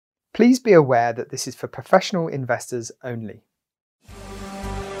Please be aware that this is for professional investors only.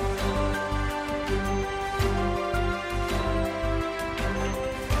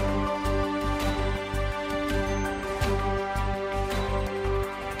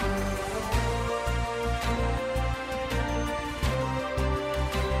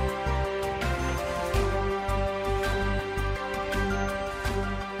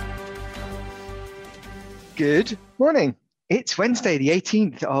 Good morning. It's Wednesday, the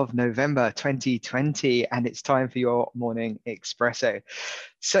 18th of November, 2020, and it's time for your morning espresso.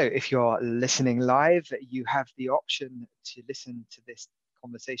 So if you're listening live, you have the option to listen to this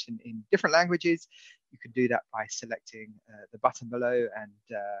conversation in different languages. You can do that by selecting the button below and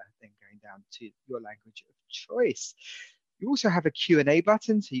then going down to your language of choice. You also have a Q&A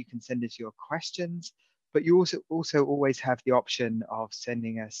button, so you can send us your questions. But you also always have the option of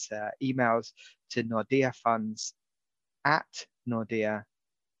sending us emails to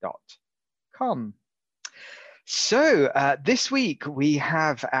nordeafunds@nordea.com. So this week we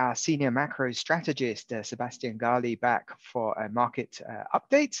have our senior macro strategist, Sebastian Gali, back for a market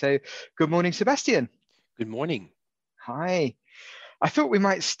update. So good morning, Sebastian. Good morning. Hi. I thought we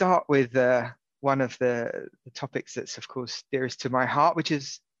might start with one of the topics that's, of course, dearest to my heart, which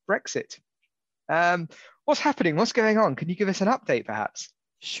is Brexit. What's happening? What's going on? Can you give us an update, perhaps?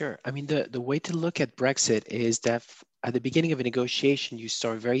 Sure. I mean, the way to look at Brexit is that at the beginning of a negotiation, you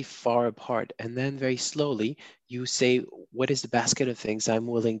start very far apart, and then very slowly you say, what is the basket of things I'm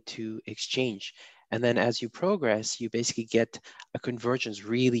willing to exchange? And then as you progress, you basically get a convergence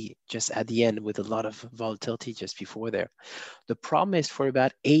really just at the end with a lot of volatility just before there. The problem is for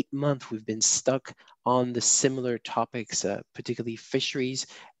about 8 months, we've been stuck on the similar topics, particularly fisheries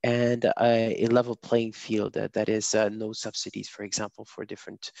and a level playing field that is no subsidies, for example, for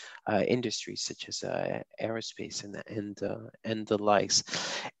different industries such as aerospace and the likes.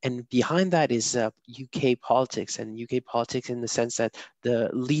 And behind that is UK politics, and UK politics in the sense that the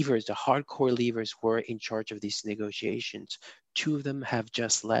levers, the hardcore levers, were in charge of these negotiations. 2 of them have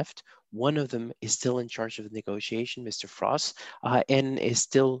just left. One of them is still in charge of the negotiation, Mr. Frost, and is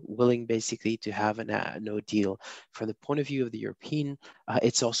still willing basically to have a no deal. From the point of view of the European,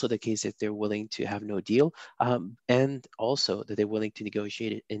 it's also the case that they're willing to have no deal, and also that they're willing to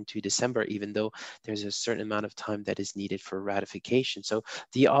negotiate it into December, even though there's a certain amount of time that is needed for ratification. So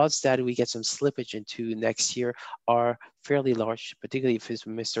the odds that we get some slippage into next year are fairly large, particularly if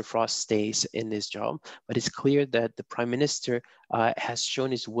Mr. Frost stays in his job. But it's clear that the Prime Minister has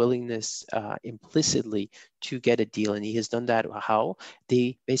shown his willingness implicitly to get a deal, and he has done that. How?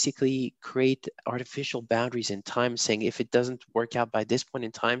 They basically create artificial boundaries in time, saying if it doesn't work out by this point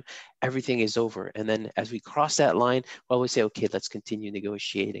in time, everything is over. And then as we cross that line, well, we say, okay, let's continue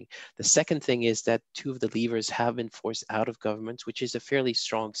negotiating. The second thing is that 2 of the levers have been forced out of government, which is a fairly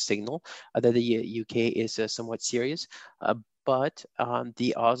strong signal that the UK is somewhat serious. But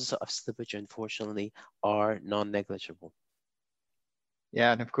the odds of slippage, unfortunately, are non-negligible.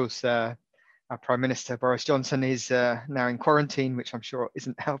 Yeah, and of course, our Prime Minister Boris Johnson is now in quarantine, which I'm sure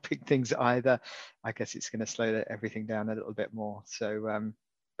isn't helping things either. I guess it's going to slow everything down a little bit more. So,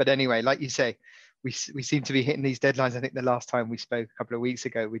 but anyway, like you say, we seem to be hitting these deadlines. I think the last time we spoke a couple of weeks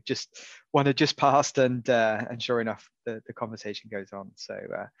ago, one had just passed, and sure enough, the conversation goes on. So,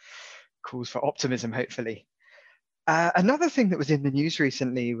 calls for optimism, hopefully. Another thing that was in the news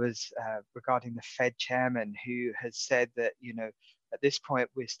recently was regarding the Fed chairman, who has said that, at this point,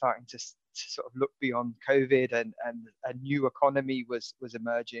 we're starting to sort of look beyond COVID, and a new economy was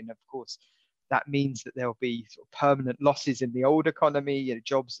emerging. Of course, that means that there'll be sort of permanent losses in the old economy,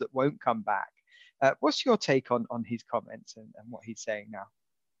 jobs that won't come back. What's your take on his comments and what he's saying now?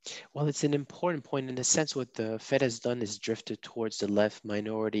 Well, it's an important point. In a sense, what the Fed has done is drifted towards the left,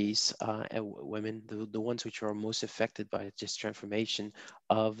 minorities, and women, the ones which are most affected by this transformation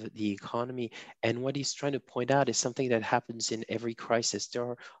of the economy. And what he's trying to point out is something that happens in every crisis. There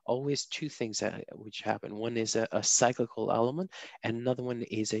are always 2 things which happen. One is a cyclical element, and another one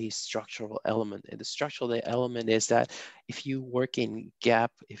is a structural element. And the structural element is that if you work in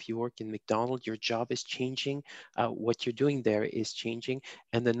Gap, if you work in McDonald's, your job is changing. What you're doing there is changing,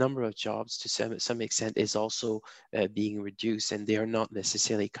 and the number of jobs to some extent is also being reduced, and they are not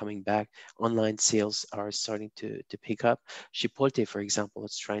necessarily coming back. Online sales are starting to pick up. Chipotle, for example,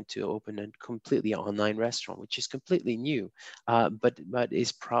 is trying to open a completely online restaurant, which is completely new, but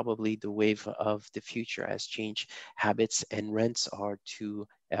is probably the wave of the future as change habits and rents are too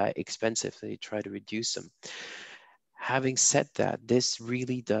expensive. They try to reduce them. Having said that, this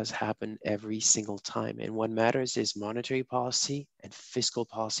really does happen every single time. And what matters is monetary policy and fiscal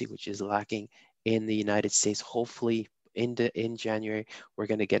policy, which is lacking in the United States. Hopefully, in January, we're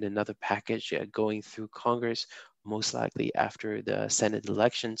going to get another package going through Congress, most likely after the Senate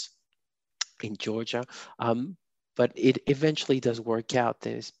elections in Georgia. But it eventually does work out.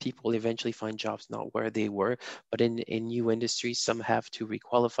 There's people eventually find jobs not where they were, but in new industries, some have to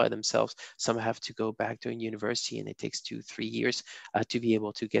requalify themselves, some have to go back to a university, and it takes 2-3 years to be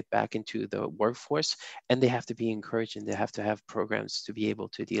able to get back into the workforce. And they have to be encouraged, and they have to have programs to be able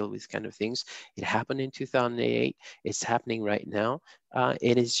to deal with kind of things. It happened in 2008. It's happening right now.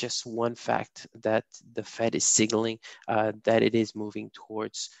 It is just one fact that the Fed is signaling that it is moving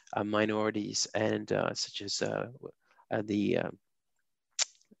towards minorities and such as the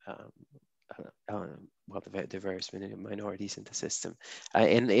various minorities in the system.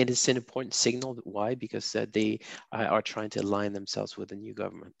 And it is an important signal. Why? Because they are trying to align themselves with the new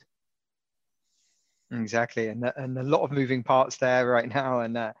government. Exactly, and a lot of moving parts there right now,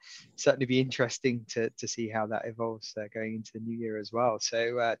 and certainly be interesting to see how that evolves going into the new year as well.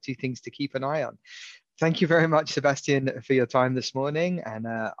 So 2 things to keep an eye on. Thank you very much, Sebastian, for your time this morning, and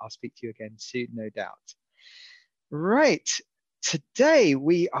I'll speak to you again soon, no doubt. Right, today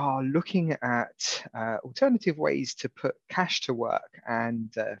we are looking at alternative ways to put cash to work,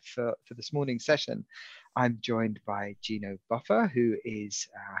 and for this morning's session, I'm joined by Gino Buffer, who is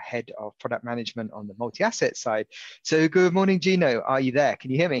our head of product management on the multi-asset side. So good morning, Gino. Are you there?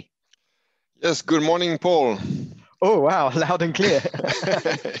 Can you hear me? Yes, good morning, Paul. Oh, wow, loud and clear.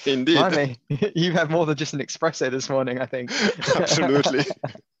 Indeed. Blimey, you've had more than just an espresso this morning, I think. Absolutely.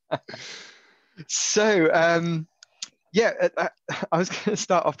 So, yeah, I was going to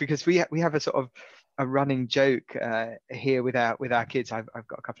start off because we have a sort of a running joke here with our kids. I've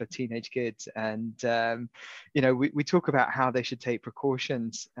got a couple of teenage kids, and you know, we talk about how they should take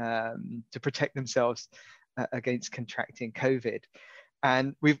precautions to protect themselves against contracting COVID.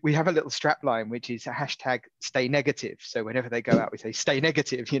 And we have a little strap line, which is a hashtag stay negative. So whenever they go out, we say stay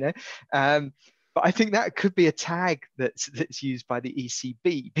negative, you know. But I think that could be a tag that's used by the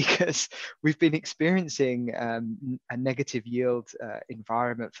ECB, because we've been experiencing a negative yield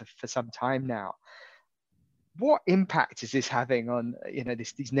environment for some time now. What impact is this having on, you know,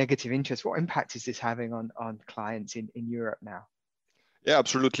 these negative interests? What impact is this having on clients in Europe now? Yeah,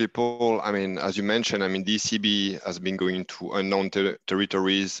 absolutely, Paul. I mean, as you mentioned, I mean, the ECB has been going to unknown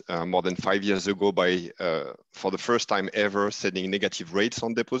territories more than 5 years ago by, for the first time ever, setting negative rates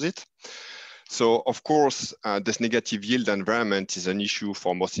on deposit. So, of course, this negative yield environment is an issue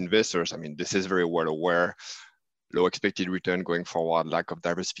for most investors. I mean, this is very well aware. Low expected return going forward, lack of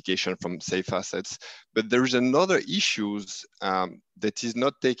diversification from safe assets. But there is another issue that is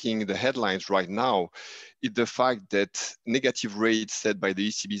not taking the headlines right now, is the fact that negative rates set by the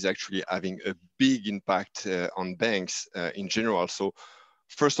ECB is actually having a big impact on banks in general. So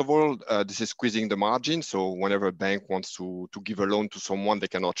first of all, this is squeezing the margin. So whenever a bank wants to give a loan to someone, they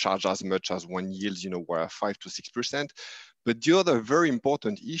cannot charge as much as when yields, you know, were 5 to 6%. But the other very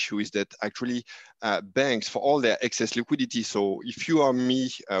important issue is that actually banks, for all their excess liquidity, so if you or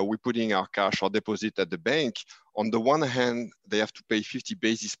me, we're putting our cash or deposit at the bank, on the one hand, they have to pay 50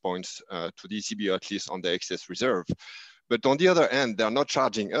 basis points to the ECB, or at least on the excess reserve. But on the other hand, they're not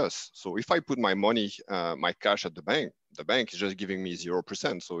charging us. So if I put my money, my cash at the bank is just giving me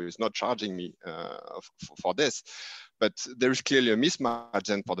 0%. So it's not charging me for this. But there is clearly a mismatch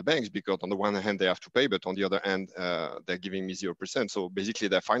then for the banks, because on the one hand, they have to pay, but on the other hand, they're giving me 0%. So basically,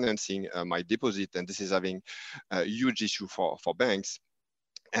 they're financing my deposit, and this is having a huge issue for banks.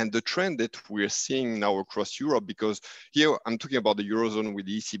 And the trend that we're seeing now across Europe, because here I'm talking about the Eurozone with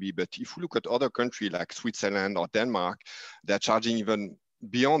the ECB, but if we look at other countries like Switzerland or Denmark, they're charging even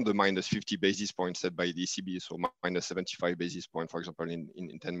beyond the minus 50 basis points set by the ECB, so minus 75 basis points, for example,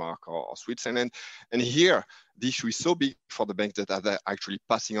 in Denmark or Switzerland. And here, the issue is so big for the banks that are actually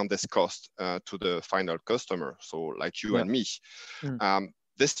passing on this cost to the final customer, so like you and me.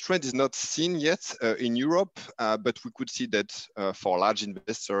 This trend is not seen yet in Europe, but we could see that for large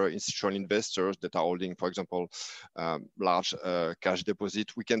institutional investors that are holding, for example, large cash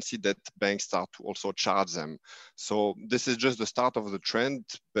deposit, we can see that banks start to also charge them. So this is just the start of the trend,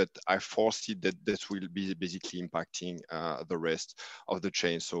 but I foresee that this will be basically impacting the rest of the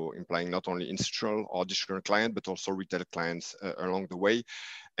chain. So implying not only institutional or distributor client, but also retail clients along the way.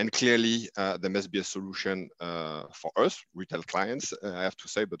 And clearly, there must be a solution for us, retail clients, I have to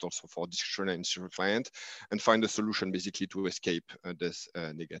say, but also for distributor and institutional client, and find a solution basically to escape this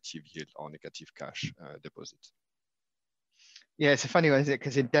negative yield or negative cash deposit. Yeah, it's a funny one, isn't it?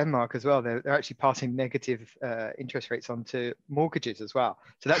 Because in Denmark as well, they're actually passing negative interest rates onto mortgages as well.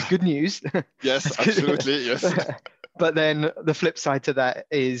 So that's good news. Yes, absolutely, yes. But then the flip side to that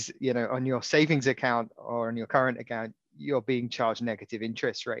is, you know, on your savings account or on your current account, you're being charged negative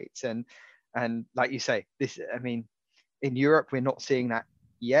interest rates. And like you say, this, I mean, in Europe, we're not seeing that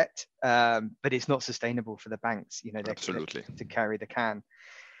yet, but it's not sustainable for the banks, you know, Absolutely. to carry the can.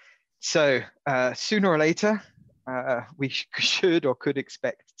 So sooner or later, we should or could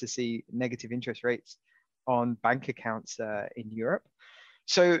expect to see negative interest rates on bank accounts in Europe.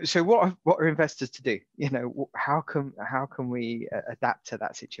 So what are investors to do? You know, how can we adapt to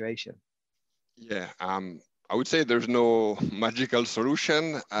that situation? Yeah, I would say there's no magical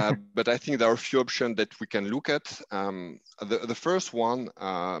solution, but I think there are a few options that we can look at. The first one,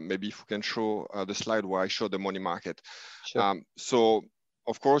 maybe if we can show the slide where I show the money market. Sure. So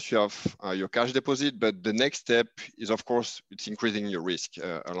of course you have your cash deposit, but the next step is, of course, it's increasing your risk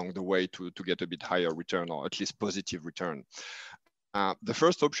along the way to get a bit higher return, or at least positive return. The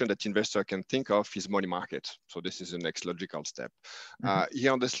first option that investor can think of is money market. So this is the next logical step.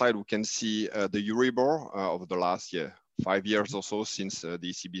 Here on the slide, we can see the Euribor over the last 5 years or so since the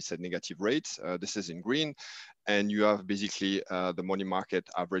ECB set negative rates. This is in green. And you have basically the money market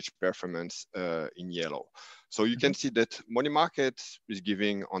average performance in yellow. So you can see that money market is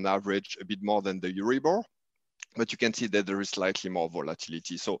giving on average a bit more than the Euribor, but you can see that there is slightly more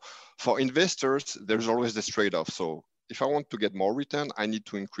volatility. So for investors, there's always this trade-off. So if I want to get more return, I need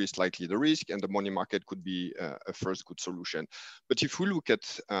to increase slightly the risk, and the money market could be a first good solution. But if we look at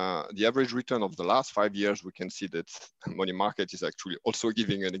the average return of the last 5 years, we can see that money market is actually also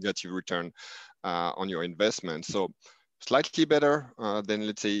giving a negative return on your investment. So slightly better than,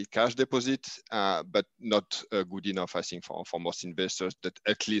 let's say, cash deposit, but not good enough, I think, for most investors that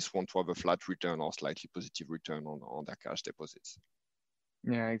at least want to have a flat return or slightly positive return on their cash deposits.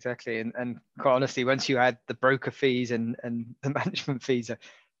 Yeah, exactly. And quite honestly, once you add the broker fees and the management fees,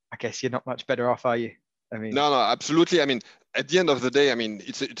 I guess you're not much better off, are you? I mean, no, absolutely. I mean, at the end of the day, I mean,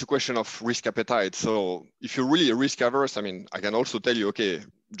 it's a question of risk appetite. So if you're really risk averse, I mean, I can also tell you, okay,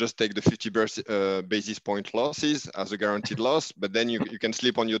 just take the 50 basis point losses as a guaranteed loss, but then you can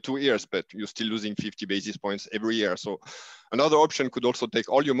sleep on your 2 years, but you're still losing 50 basis points every year. So another option could also take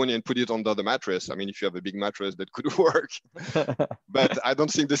all your money and put it under the mattress. I mean, if you have a big mattress, that could work. But I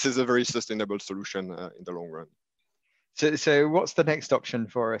don't think this is a very sustainable solution in the long run. So what's the next option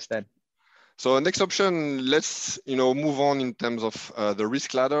for us then? So next option, let's move on in terms of the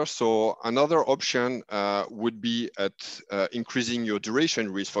risk ladder. So another option would be at increasing your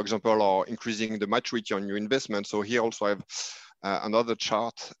duration risk, for example, or increasing the maturity on your investment. So here also I have another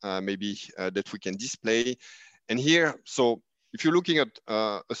chart maybe that we can display. And here, so if you're looking at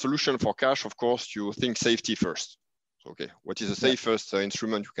a solution for cash, of course, you think safety first. Okay, what is the safest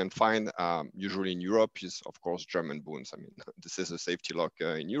instrument you can find usually in Europe is, of course, German bonds. I mean, this is a safety lock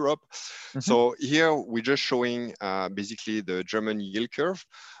in Europe. So here we're just showing basically the German yield curve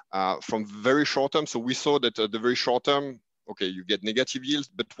from very short term. So we saw that at the very short term, okay, you get negative yields,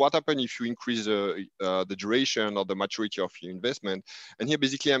 but what happens if you increase the duration or the maturity of your investment? And here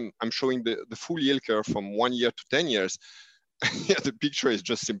basically I'm showing the full yield curve from 1 year to 10 years. Yeah, the picture is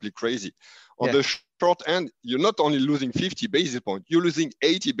just simply crazy. On the short end, you're not only losing 50 basis points, you're losing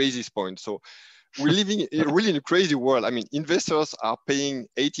 80 basis points. So we're living really in a crazy world. I mean, investors are paying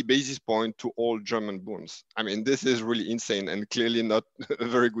 80 basis points to all German bonds. I mean, this is really insane and clearly not a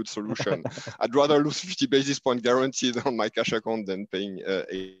very good solution. I'd rather lose 50 basis points guaranteed on my cash account than paying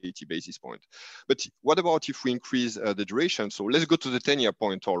 80 basis points. But what about if we increase the duration? So let's go to the 10-year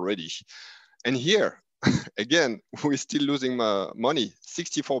point already. And here, again, we're still losing money,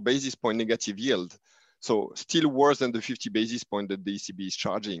 64 basis point negative yield. So still worse than the 50 basis point that the ECB is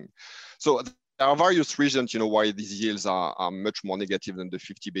charging. So there are various reasons, why these yields are much more negative than the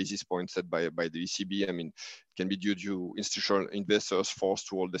 50 basis points set by the ECB. I mean, it can be due to institutional investors forced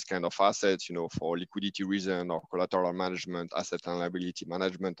to hold this kind of assets, for liquidity reason or collateral management, asset and liability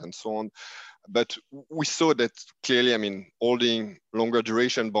management, and so on. But we saw that clearly, I mean, holding longer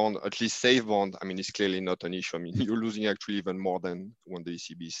duration bond, at least safe bond, I mean, is clearly not an issue. I mean, you're losing actually even more than when the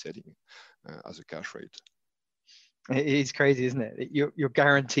ECB is setting as a cash rate. It is crazy, isn't it? You're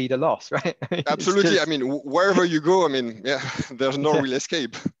guaranteed a loss, right? Absolutely. I mean, wherever you go, I mean, there's no real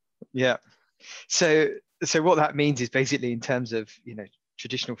escape. Yeah. So what that means is basically in terms of,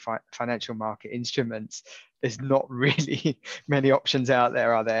 traditional financial market instruments, there's not really many options out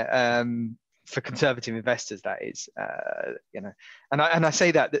there, are there? For conservative investors, that is, and I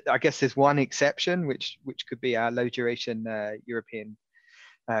say that I guess there's one exception, which could be our low duration European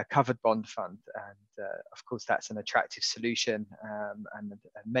covered bond fund, and of course that's an attractive solution, and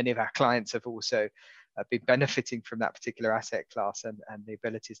many of our clients have also been benefiting from that particular asset class and the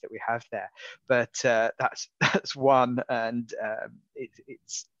abilities that we have there. But that's one, and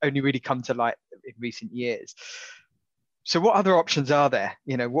it's only really come to light in recent years. So what other options are there?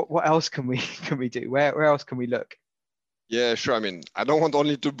 You know, what else can we do? Where else can we look? Yeah, sure. I mean, I don't want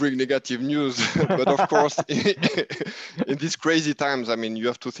only to bring negative news, but of course, in these crazy times, I mean, you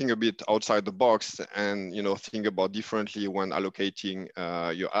have to think a bit outside the box and, you know, think about differently when allocating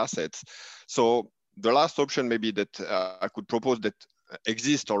your assets. So the last option maybe that I could propose that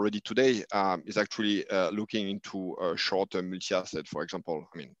exists already today is actually looking into short-term multi-asset, for example.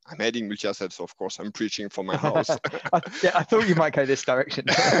 I mean, I'm adding multi-asset, so of course I'm preaching for my house. I thought you might go this direction.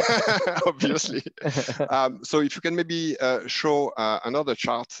 Obviously. So if you can maybe show another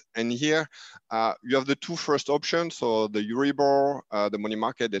chart, and here you have the two first options, so the Euribor, the money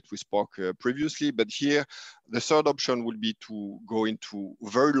market that we spoke previously, but here the third option would be to go into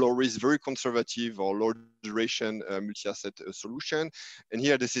very low risk, very conservative or low duration multi-asset solution. And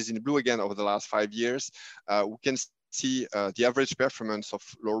here, this is in blue again over the last 5 years. We can see the average performance of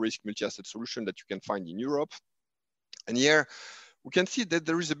low risk multi-asset solution that you can find in Europe. And here, we can see that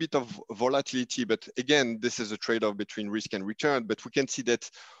there is a bit of volatility, but again, this is a trade-off between risk and return, but we can see that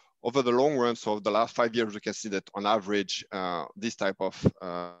over the long run, so the last 5 years, we can see that on average, this type of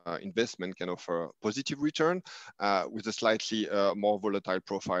investment can offer positive return with a slightly more volatile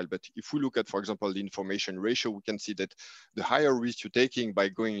profile. But if we look at, for example, the information ratio, we can see that the higher risk you're taking by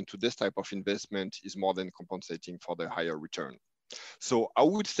going into this type of investment is more than compensating for the higher return. So I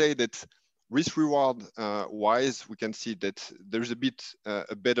would say that risk reward wise, we can see that there's a bit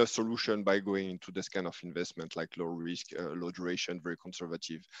a better solution by going into this kind of investment, like low risk, low duration, very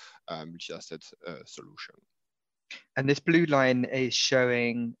conservative multi-asset solution. And this blue line is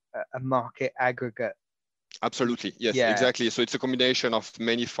showing a market aggregate. Absolutely, yes, yeah. Exactly. So it's a combination of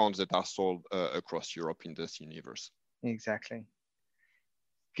many funds that are sold across Europe in this universe. Exactly.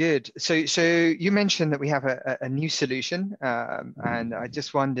 Good. So you mentioned that we have a new solution, and I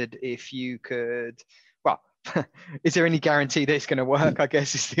just wondered if you could, well, is there any guarantee that it's going to work? I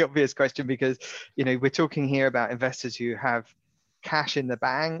guess is the obvious question, because, you know, we're talking here about investors who have cash in the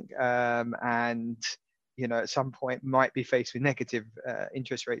bank, and, you know, at some point might be faced with negative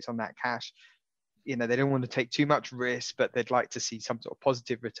interest rates on that cash. You know, they don't want to take too much risk, but they'd like to see some sort of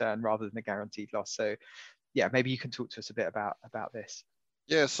positive return rather than a guaranteed loss. So yeah, maybe you can talk to us a bit about this.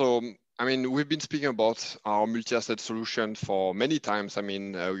 Yeah, so I mean, we've been speaking about our multi-asset solution for many times. I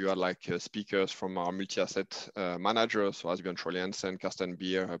mean, we had like speakers from our multi-asset managers, so Asbjørn Trolle Jensen, Carsten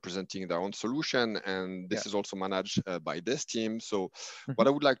Beer, presenting their own solution, and this is also managed by this team. So what I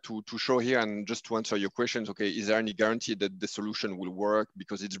would like to show here, and just to answer your questions, okay, is there any guarantee that the solution will work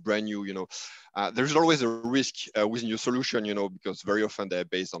because it's brand new? You know, there's always a risk within your solution, you know, because very often they're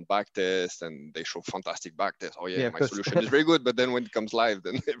based on backtests and they show fantastic backtests. Oh yeah, my solution is very good, but then when it comes live,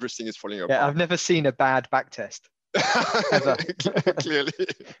 then everything is falling apart. Yeah, I've never seen a bad backtest. Ever. Clearly,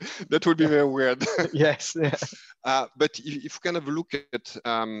 that would be very weird. Yes. Yeah. But if you kind of look at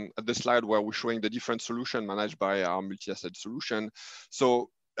the slide where we're showing the different solution managed by our multi-asset solution, so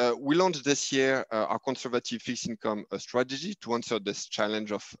we launched this year our conservative fixed income strategy to answer this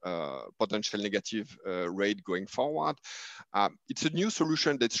challenge of potential negative rate going forward. It's a new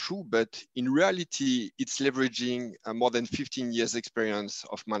solution, that's true, but in reality, it's leveraging more than 15 years experience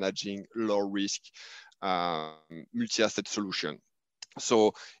of managing low risk multi-asset solution.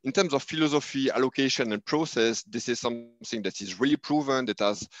 So in terms of philosophy, allocation, and process, this is something that is really proven, that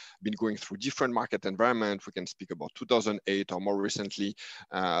has been going through different market environments. We can speak about 2008 or more recently,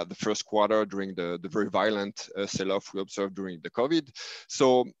 the first quarter during the very violent sell-off we observed during the COVID.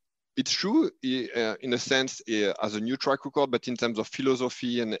 So it's true in a sense as a new track record, but in terms of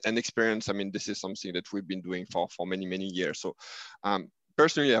philosophy and experience, I mean, this is something that we've been doing for many, many years. So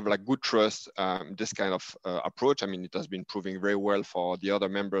personally, I have like good trust this kind of approach. I mean, it has been proving very well for the other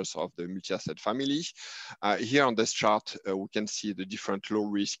members of the multi-asset family. Here on this chart, we can see the different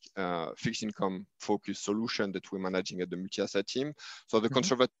low-risk fixed income focused solution that we're managing at the multi-asset team. So the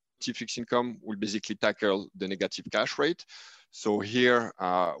conservative fixed income will basically tackle the negative cash rate. So here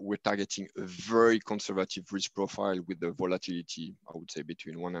we're targeting a very conservative risk profile with the volatility, I would say,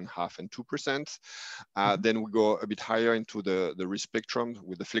 between 1.5% and 2%. Then we go a bit higher into the risk spectrum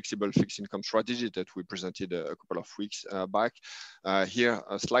with the flexible fixed income strategy that we presented a couple of weeks back. Here,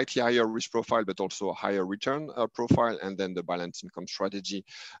 a slightly higher risk profile, but also a higher return profile. And then the balanced income strategy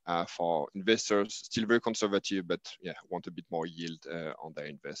for investors, still very conservative, but yeah, want a bit more yield on their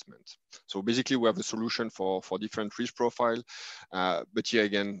investment. So basically, we have a solution for different risk profile. But here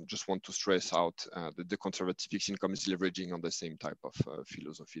again, just want to stress out that the conservative fixed income is leveraging on the same type of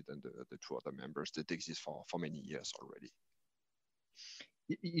philosophy than the two other members that exist for many years already.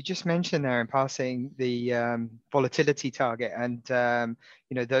 You just mentioned there in passing the volatility target, and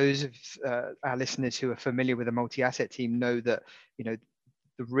you know, those of our listeners who are familiar with the multi-asset team know that, you know,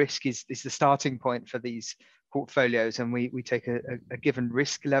 the risk is the starting point for these portfolios, and we take a given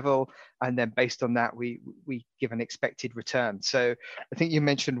risk level, and then based on that we give an expected return. So I think you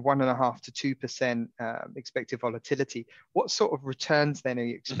mentioned 1.5 to 2% expected volatility. What sort of returns then are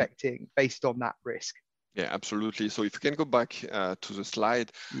you expecting based on that risk? Yeah, absolutely. So if you can go back to the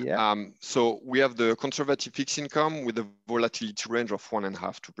slide. Yeah. So we have the conservative fixed income with a volatility range of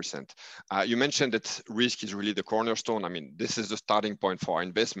 1.5 to 2%. You mentioned that risk is really the cornerstone. I mean, this is the starting point for our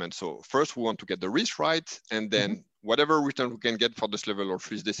investment. So first we want to get the risk right, and then whatever return we can get for this level of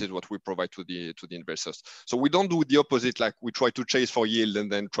risk, this is what we provide to the investors. So we don't do the opposite, like we try to chase for yield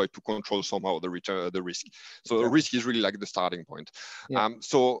and then try to control somehow the return, the risk. So risk is really like the starting point. Yeah.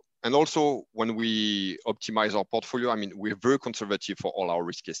 And also when we optimize our portfolio, I mean, we're very conservative for all our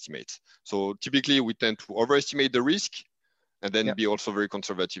risk estimates. So typically we tend to overestimate the risk and then be also very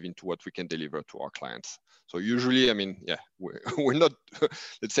conservative into what we can deliver to our clients. So usually, I mean, yeah, we're not,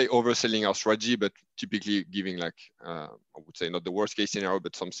 let's say, overselling our strategy, but typically giving like, I would say not the worst case scenario,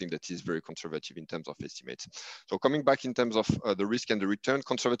 but something that is very conservative in terms of estimates. So coming back in terms of the risk and the return,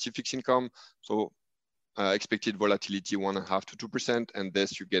 conservative fixed income. So expected volatility 1.5 to 2%, and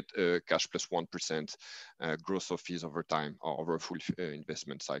thus you get cash plus 1% growth of fees over time or over a full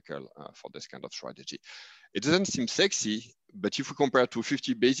investment cycle for this kind of strategy. It doesn't seem sexy, but if we compare to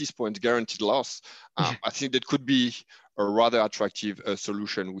 50 basis points guaranteed loss, I think that could be a rather attractive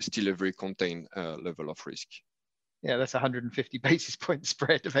solution with still a very contained level of risk. Yeah, that's 150 basis point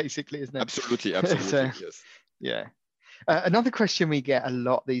spread, basically, isn't it? Absolutely, absolutely, so, yes. Yeah. Another question we get a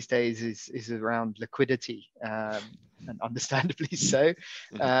lot these days is around liquidity, and understandably so.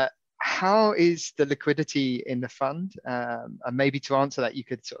 How is the liquidity in the fund? And maybe to answer that, you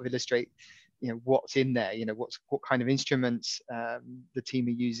could sort of illustrate, you know, what's in there. You know, what kind of instruments the team are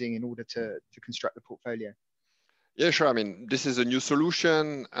using in order to construct the portfolio. Yeah, sure. I mean, this is a new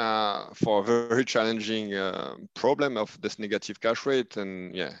solution for a very challenging problem of this negative cash rate.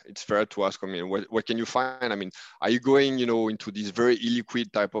 And yeah, it's fair to ask, I mean, what can you find? I mean, are you going, you know, into these very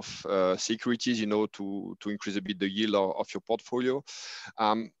illiquid type of securities, you know, to increase a bit the yield of your portfolio?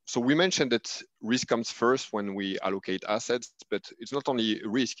 So we mentioned that risk comes first when we allocate assets, but it's not only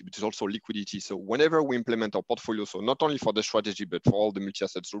risk, but it's also liquidity. So whenever we implement our portfolio, so not only for the strategy, but for all the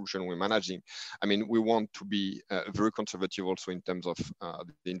multi-asset solution we're managing, I mean, we want to be very conservative also in terms of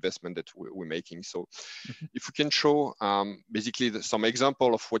the investment that we're making. So if we can show basically some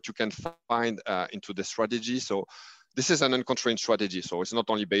example of what you can find into the strategy. So this is an unconstrained strategy. So it's not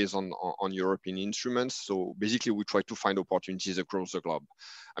only based on European instruments. So basically we try to find opportunities across the globe.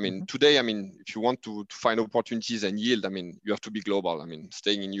 I mean, today, I mean, if you want to find opportunities and yield, I mean, you have to be global. I mean,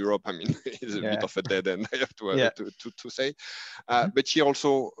 staying in Europe, I mean, is a bit of a dead end, I have to say. But here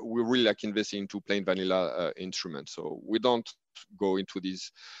also, we really like investing into plain vanilla instruments. So we don't go into these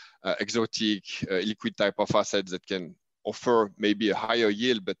exotic liquid type of assets that can offer maybe a higher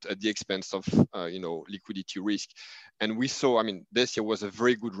yield, but at the expense of you know, liquidity risk. And we saw, I mean, this year was a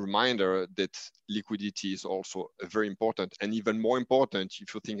very good reminder that liquidity is also very important, and even more important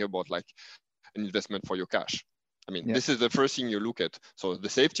if you think about like an investment for your cash. I mean, this is the first thing you look at. So the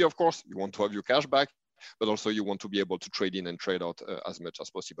safety, of course, you want to have your cash back, but also you want to be able to trade in and trade out as much as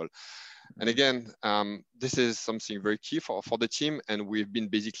possible. And again, this is something very key for the team. And we've been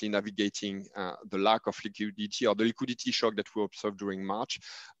basically navigating the lack of liquidity or the liquidity shock that we observed during March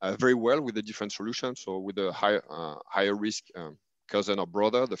very well with the different solutions. So with the higher risk cousin or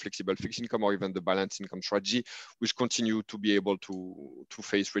brother, the flexible fixed income, or even the balanced income strategy, which continue to be able to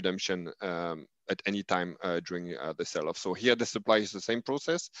face redemption at any time during the sell-off. So here the supply is the same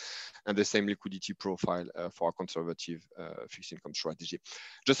process and the same liquidity profile for our conservative fixed income strategy.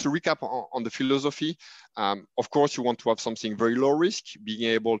 Just to recap on the philosophy, of course, you want to have something very low risk, being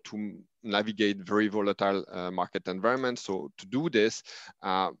able to navigate very volatile market environments. So to do this,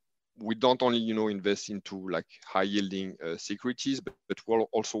 we don't only, you know, invest into like high yielding securities, but we'll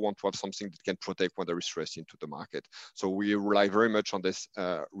also want to have something that can protect when there is stress into the market. So we rely very much on this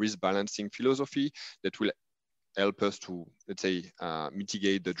risk balancing philosophy that will help us to, let's say,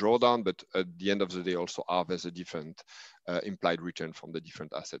 mitigate the drawdown, but at the end of the day also harvest a different implied return from the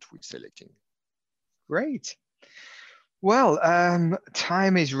different assets we're selecting. Great. Well,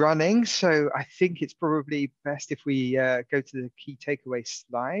 time is running, so I think it's probably best if we go to the key takeaway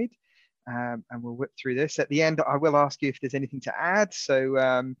slide, and we'll whip through this. At the end, I will ask you if there's anything to add.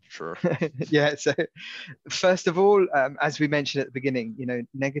 So sure. Yeah. So first of all, as we mentioned at the beginning, you know,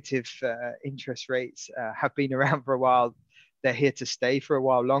 negative interest rates have been around for a while. they're here to stay for a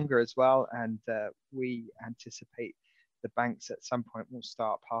while longer as well. And we anticipate the banks at some point will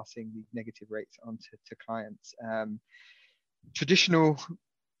start passing these negative rates on to clients. Traditional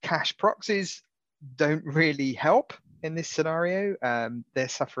cash proxies don't really help in this scenario. They're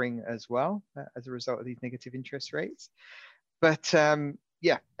suffering as well as a result of these negative interest rates. But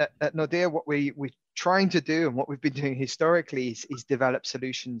yeah, at Nordea, what we're trying to do and what we've been doing historically is develop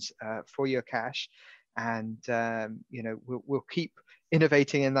solutions for your cash. And you know, we'll keep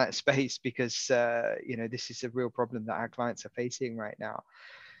innovating in that space because you know, this is a real problem that our clients are facing right now.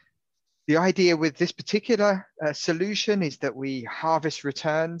 The idea with this particular solution is that we harvest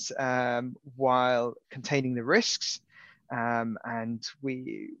returns while containing the risks. And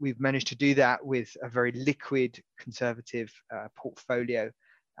we've managed to do that with a very liquid, conservative portfolio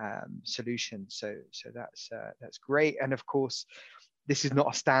solution. So that's great. And of course, this is not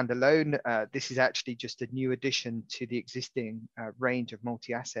a standalone. This is actually just a new addition to the existing range of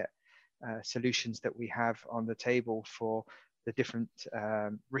multi-asset solutions that we have on the table for the different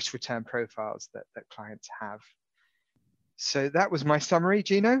risk return profiles that clients have. So that was my summary.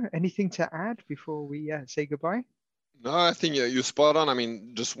 Gino, anything to add before we say goodbye? No, I think you're spot on. I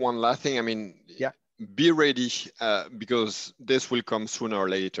mean, just one last thing. I mean, yeah, be ready because this will come sooner or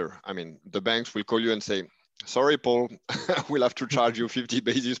later. I mean, the banks will call you and say, sorry, Paul, we'll have to charge you 50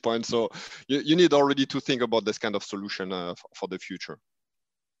 basis points. So you need already to think about this kind of solution for the future.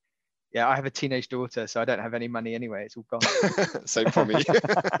 Yeah, I have a teenage daughter, so I don't have any money anyway. It's all gone. Same for me.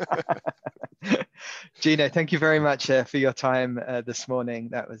 Gino, thank you very much for your time this morning.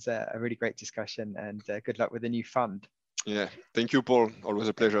 That was a really great discussion, and good luck with the new fund. Yeah, thank you, Paul. Always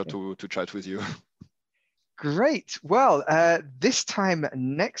a pleasure to chat with you. Great. Well, this time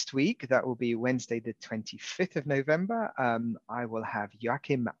next week, that will be Wednesday, the 25th of November, I will have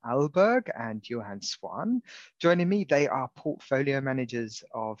Joachim Alberg and Johan Swan joining me. They are portfolio managers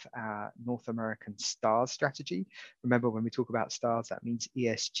of our North American STARS strategy. Remember, when we talk about STARS, that means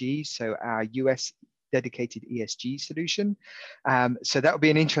ESG. So our US dedicated ESG solution. So that will be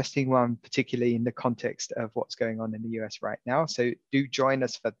an interesting one, particularly in the context of what's going on in the US right now. So do join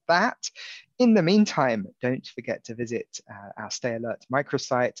us for that. In the meantime, don't forget to visit our Stay Alert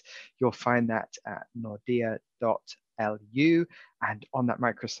microsite. You'll find that at nordea.lu. And on that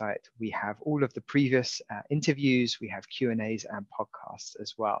microsite, we have all of the previous interviews, we have Q&As and podcasts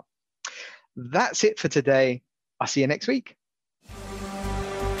as well. That's it for today. I'll see you next week.